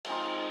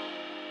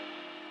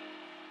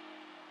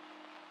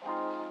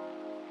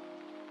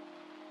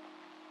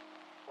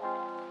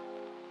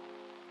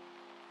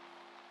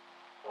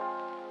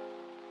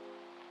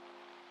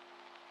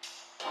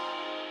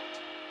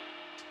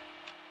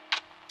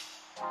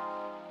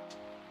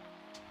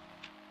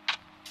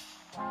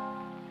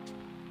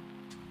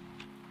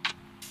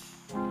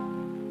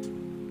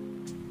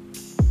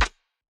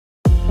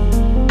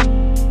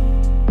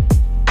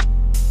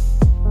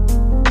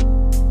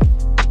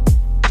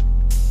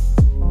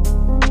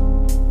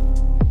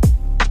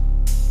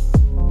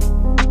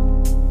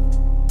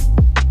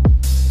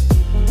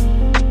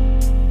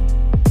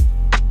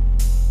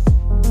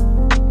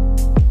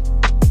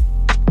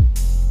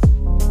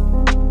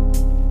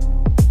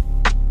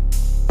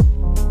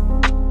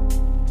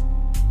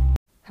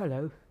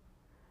Hello,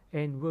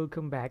 and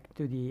welcome back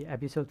to the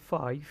episode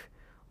 5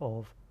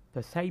 of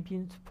the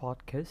Sapiens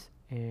podcast.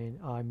 And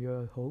I'm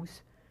your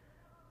host,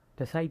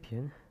 the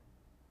Sapien.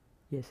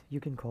 Yes,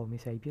 you can call me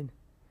Sapien.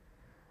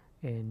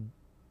 And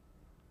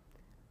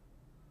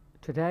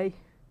today,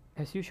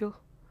 as usual,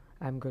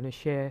 I'm gonna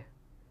share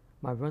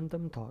my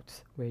random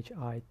thoughts, which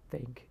I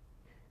think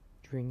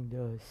during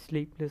the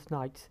sleepless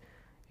nights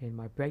and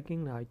my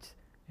breaking nights,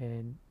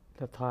 and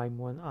the time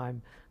when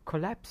I'm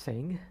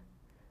collapsing,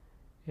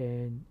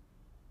 and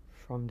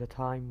from the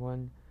time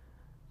when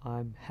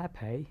I'm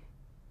happy.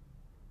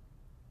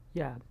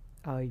 Yeah,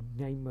 I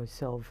name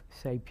myself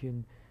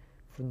Sapien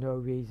for no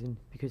reason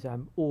because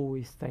I'm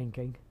always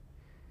thinking.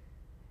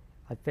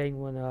 I think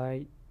when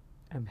I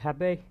am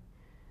happy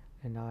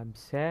and I'm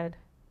sad,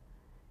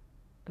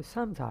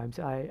 sometimes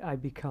I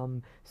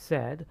become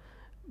sad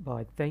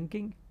by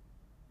thinking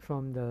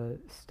from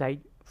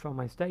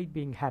my state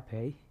being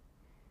happy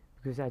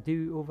because I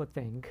do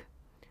overthink,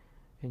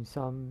 and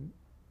some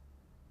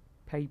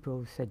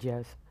people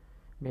suggest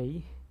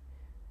me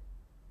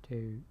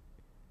to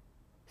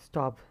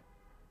stop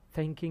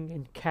thinking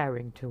and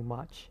caring too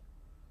much.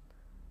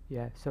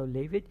 Yeah, so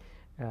leave it.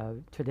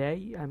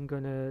 Today I'm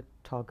gonna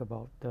talk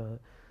about the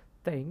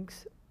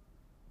things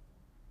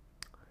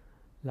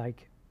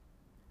like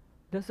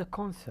there's a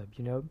concept,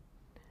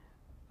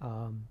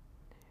 um,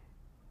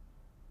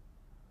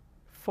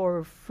 for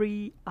a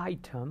free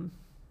item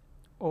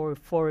or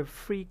for a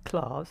free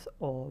class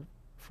or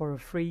for a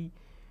free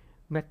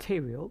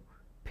material,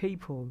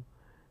 people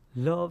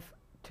love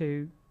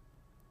to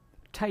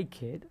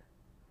take it,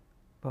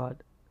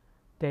 but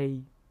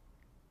they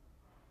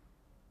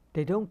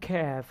they don't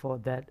care for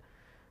that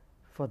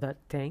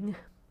thing.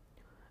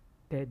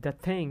 The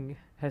thing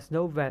has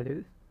no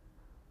value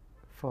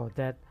for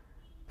that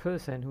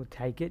person who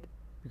take it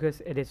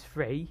because it is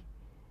free.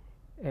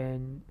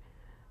 And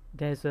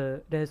there's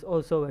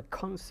also a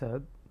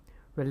concept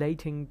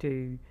relating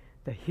to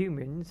the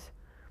humans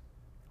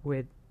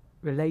with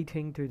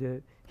relating to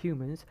the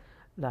humans,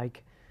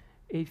 like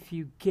if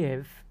you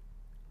give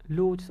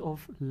loads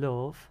of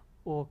love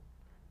or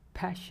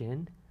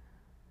passion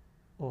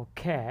or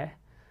care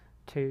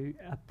to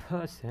a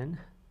person,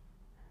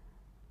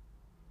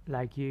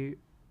 like you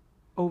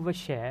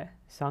overshare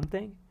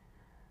something,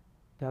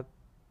 that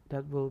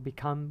that will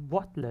become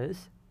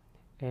worthless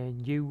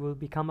and you will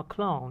become a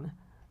clown.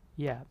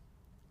 Yeah,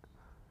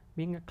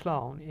 being a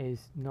clown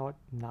is not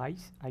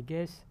nice, I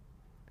guess,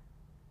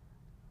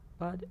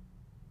 but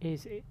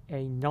is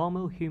a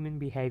normal human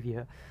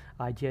behavior.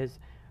 I just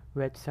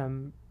read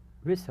some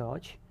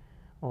research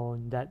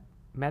on that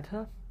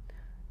matter,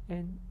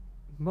 and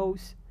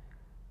most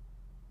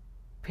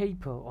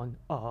people on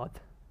earth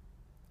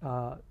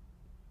are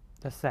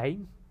the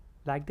same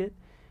like that.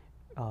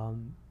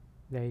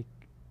 They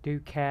do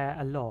care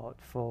a lot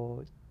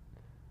for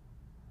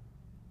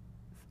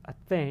a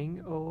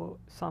thing or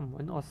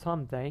someone or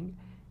something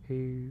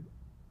who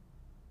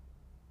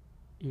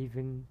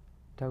even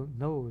don't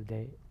know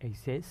they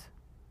exist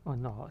or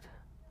not.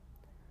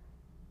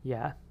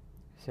 Yeah,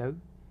 so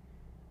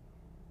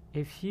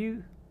if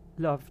you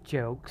love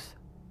jokes,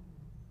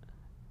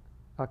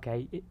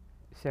 okay,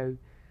 so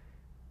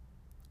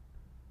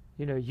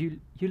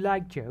you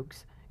like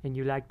jokes and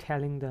you like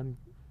telling them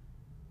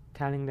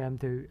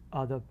to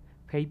other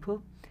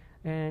people,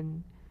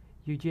 and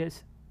you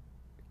just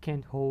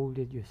can't hold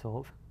it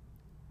yourself.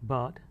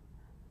 But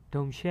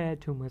don't share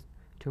too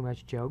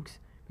much jokes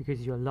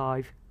because your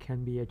life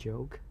can be a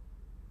joke.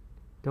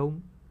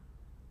 Don't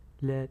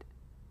let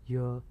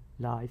your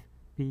life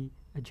be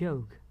a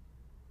joke.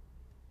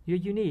 You're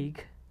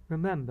unique.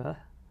 Remember,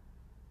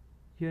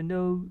 you're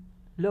no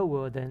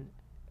lower than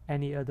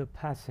any other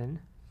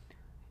person.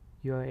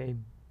 You're a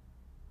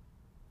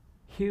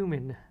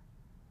human,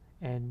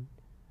 and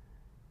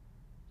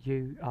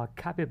you are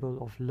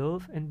capable of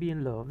love and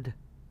being loved.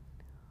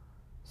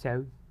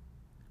 So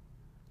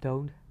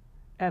don't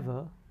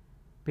ever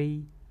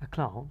be a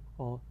clown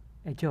or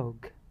a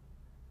joke.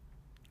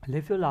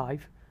 Live your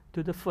life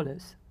to the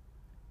fullest.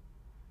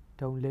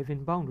 Don't live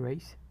in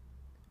boundaries.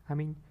 I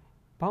mean,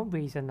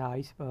 boundaries are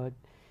nice, but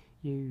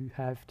you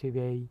have to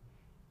be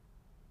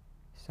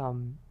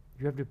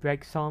you have to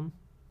break some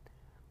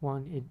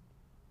when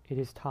it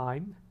is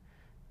time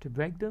to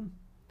break them.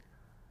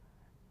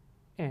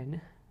 And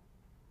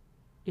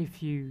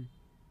if you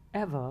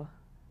ever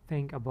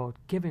think about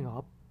giving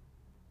up,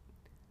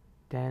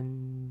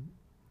 then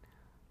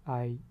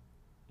I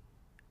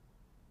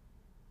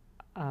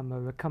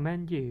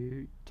recommend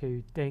you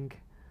to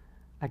think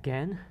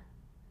again,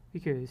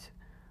 because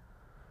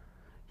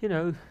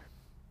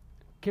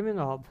giving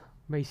up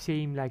may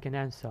seem like an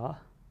answer,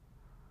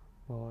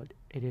 but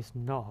it is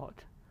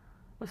not.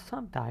 But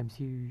sometimes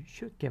you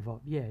should give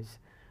up. Yes,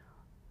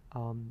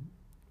 um,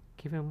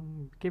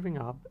 giving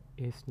up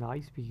is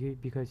nice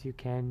because you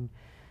can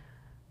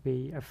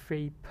be a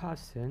free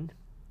person.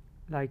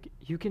 Like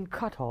you can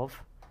cut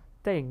off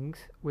things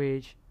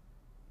which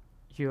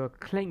you're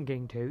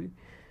clinging to,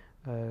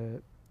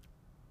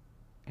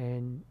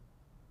 and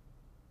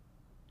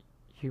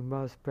you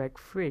must break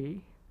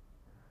free.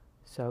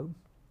 So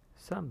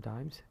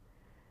sometimes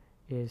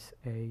is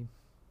an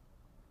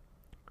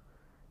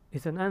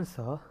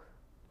answer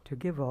to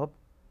give up,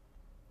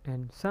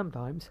 and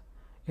sometimes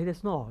it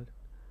is not.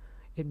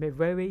 It may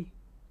vary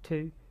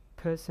to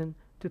person,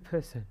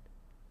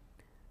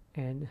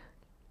 and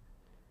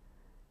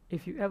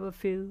if you ever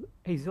feel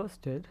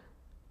exhausted,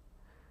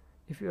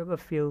 if you ever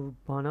feel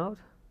burnout,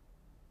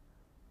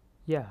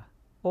 yeah,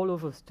 all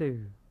of us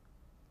do.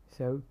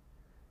 So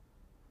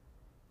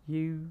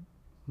you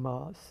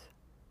must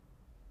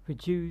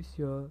reduce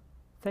your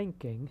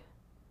thinking.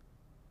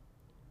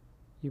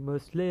 You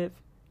must live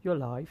your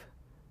life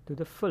to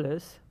the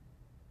fullest,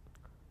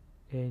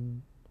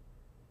 and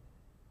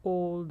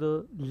all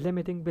the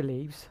limiting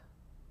beliefs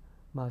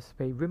must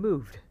be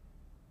removed,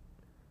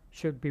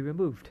 should be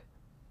removed,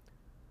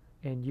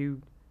 and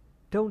you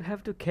don't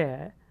have to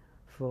care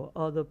for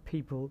other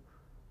people,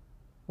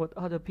 what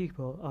other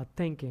people are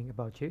thinking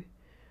about you.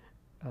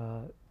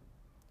 uh,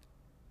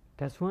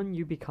 that's when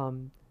you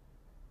become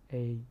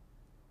a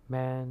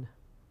man,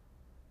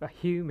 a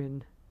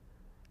human,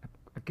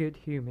 a good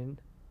human,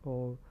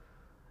 or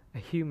a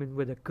human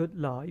with a good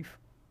life.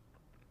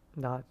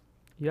 That,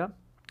 yeah,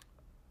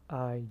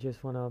 I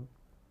just want to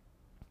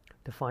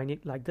define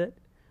it like that,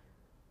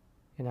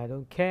 and I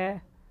don't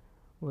care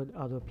what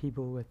other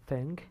people would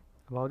think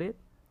about it.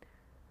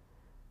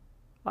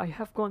 I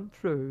have gone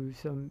through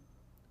some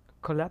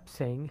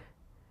collapsing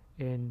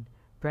and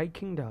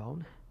breaking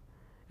down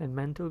and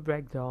mental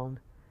breakdown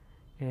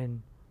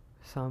and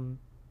some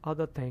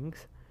other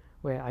things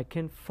where I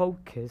can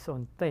focus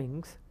on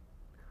things.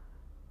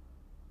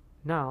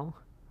 Now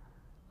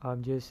I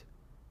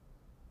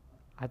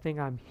think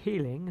I'm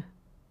healing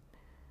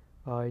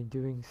by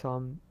doing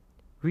some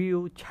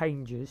real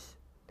changes,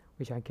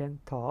 which I can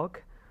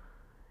talk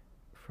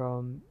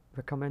from,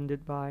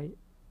 recommended by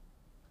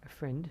a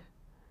friend,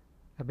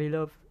 a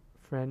beloved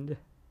friend.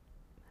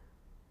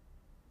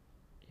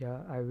 Yeah,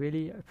 I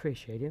really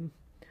appreciate him.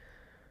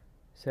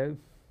 So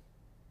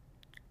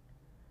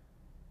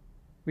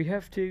we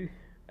have to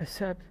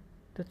accept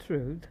the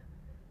truth,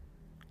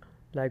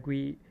 like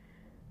we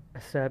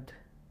accept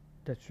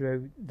the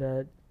truth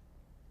that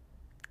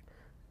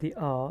the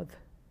earth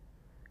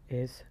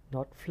is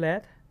not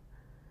flat,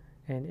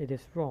 and it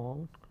is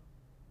wrong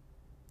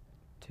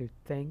to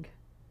think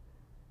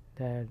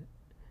that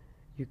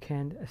you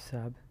can't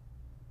accept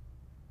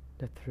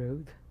the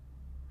truth.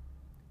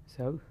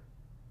 So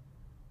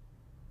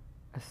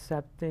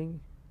accepting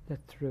the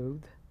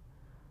truth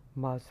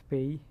must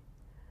be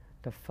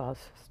the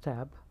first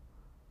step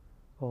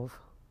of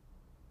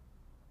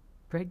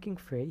breaking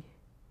free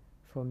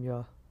from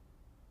your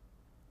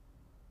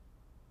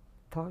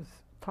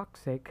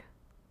toxic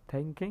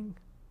thinking,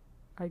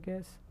 I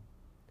guess.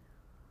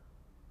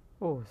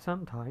 Or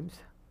sometimes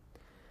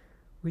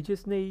we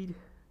just need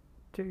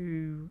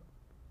to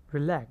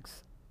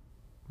relax.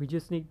 We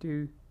just need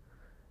to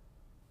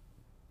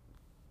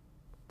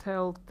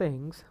tell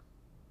things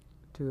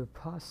to a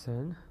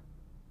person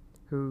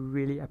who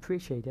really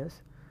appreciate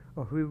us,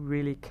 or who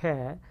really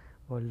care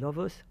or love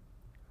us,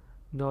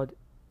 not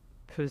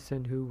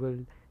person who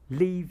will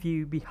leave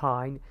you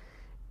behind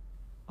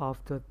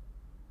after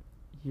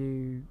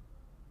they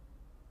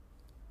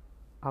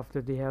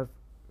have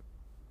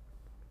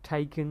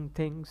taken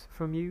things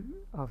from you,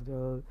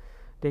 after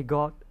they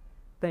got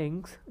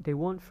things they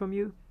want from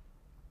you.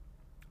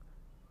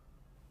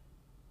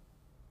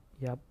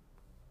 Yep,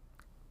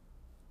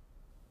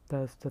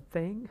 that's the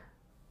thing.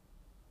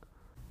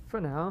 For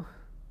now,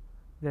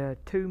 there are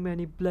too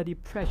many bloody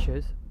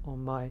pressures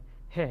on my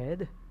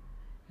head,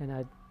 and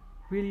I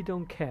really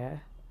don't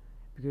care,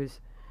 because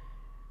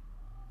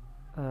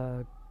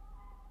a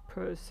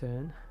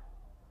person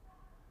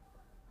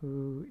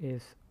who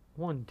is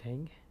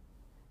wanting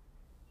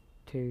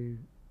to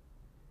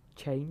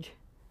change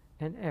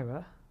an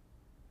error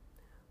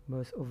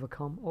must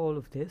overcome all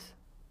of this.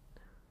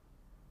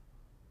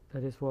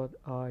 That is what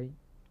I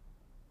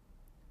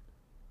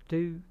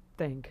do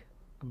think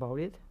about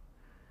it.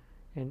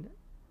 And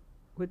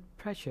with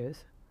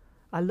pressures,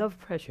 I love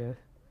pressure.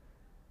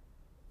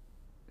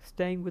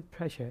 Staying with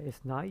pressure is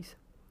nice.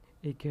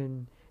 It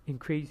can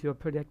increase your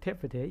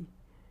productivity.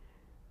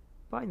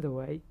 By the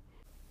way,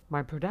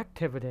 my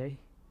productivity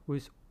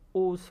was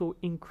also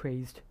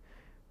increased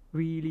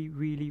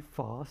really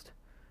fast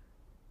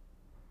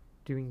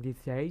during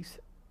these days,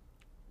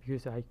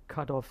 because I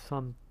cut off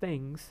some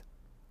things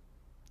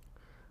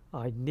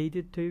I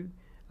needed to.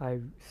 I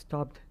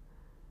stopped,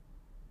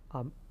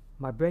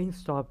 my brain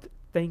stopped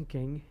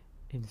thinking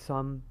in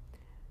some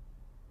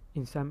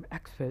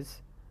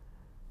aspects,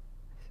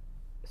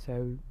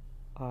 so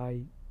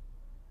I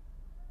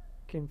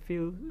can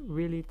feel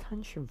really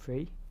tension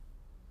free.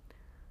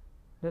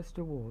 That's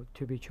the word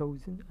to be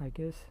chosen, I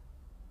guess.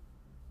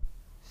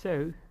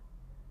 So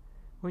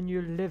when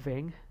you're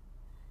living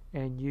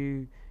and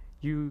you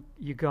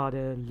got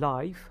a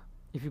life,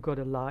 if you got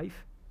a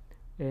life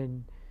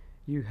and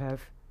you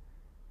have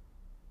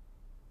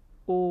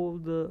all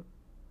the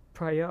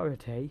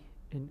priority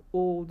and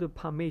all the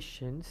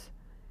permissions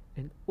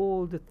and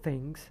all the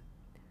things,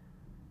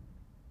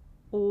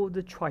 all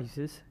the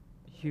choices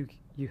you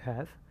you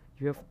have.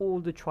 You have all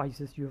the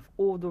choices, you have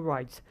all the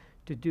rights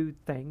to do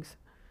things,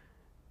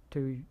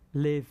 to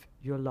live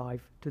your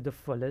life to the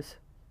fullest.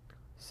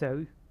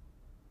 So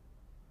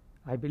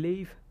I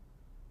believe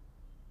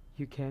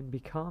you can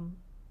become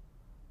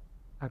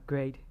a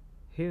great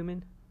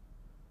human,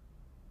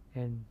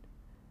 and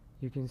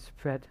you can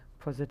spread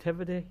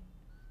positivity,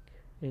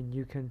 and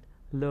you can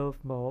love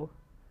more,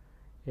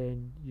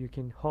 and you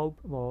can hope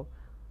more,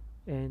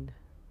 and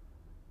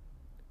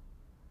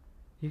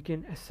you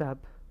can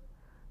accept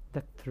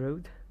the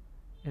truth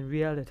and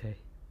reality,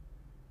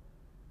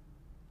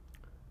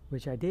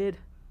 which I did.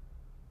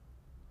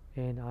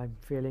 And I'm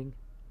feeling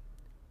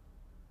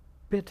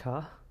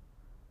bitter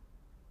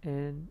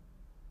and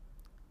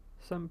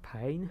some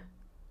pain,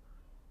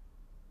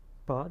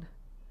 but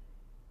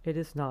it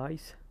is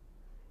nice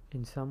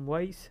in some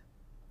ways,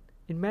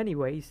 in many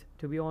ways,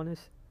 to be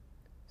honest.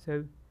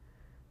 So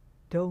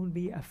don't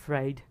be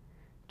afraid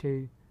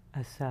to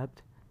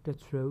accept the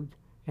truth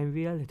and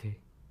reality.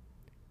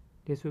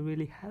 This will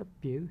really help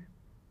you.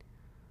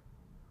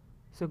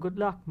 So good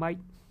luck, mate,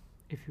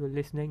 if you're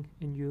listening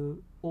and you're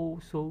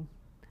also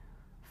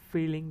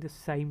feeling the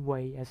same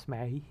way as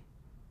me.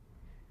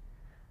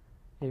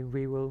 And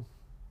we will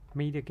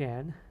meet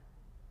again.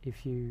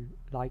 If you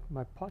like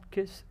my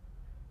podcast,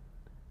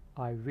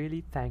 I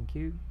really thank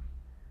you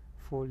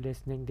for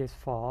listening this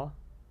far.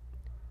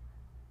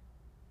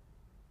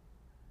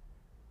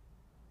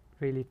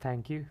 Really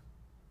thank you.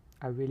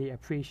 I really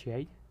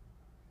appreciate.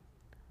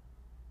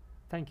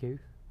 Thank you.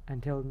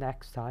 Until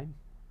next time.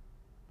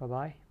 Bye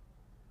bye.